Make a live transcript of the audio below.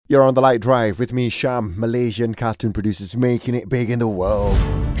You're on the Light Drive with me, Sham, Malaysian cartoon producers making it big in the world.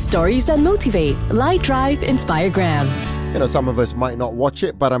 Stories that motivate. Light Drive Inspiregram. You know, some of us might not watch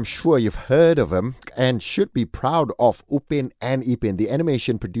it, but I'm sure you've heard of them and should be proud of Upin and Ipin, the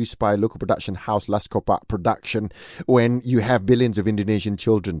animation produced by local production house Laskopak Production. When you have billions of Indonesian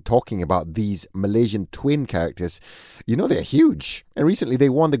children talking about these Malaysian twin characters, you know they're huge. And recently they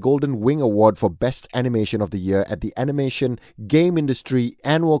won the Golden Wing Award for Best Animation of the Year at the Animation Game Industry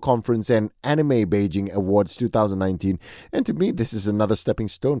Annual Conference and Anime Beijing Awards 2019. And to me, this is another stepping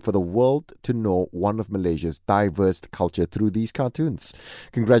stone for the world to know one of Malaysia's diverse culture through these cartoons.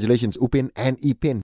 Congratulations, Upin and Ipin.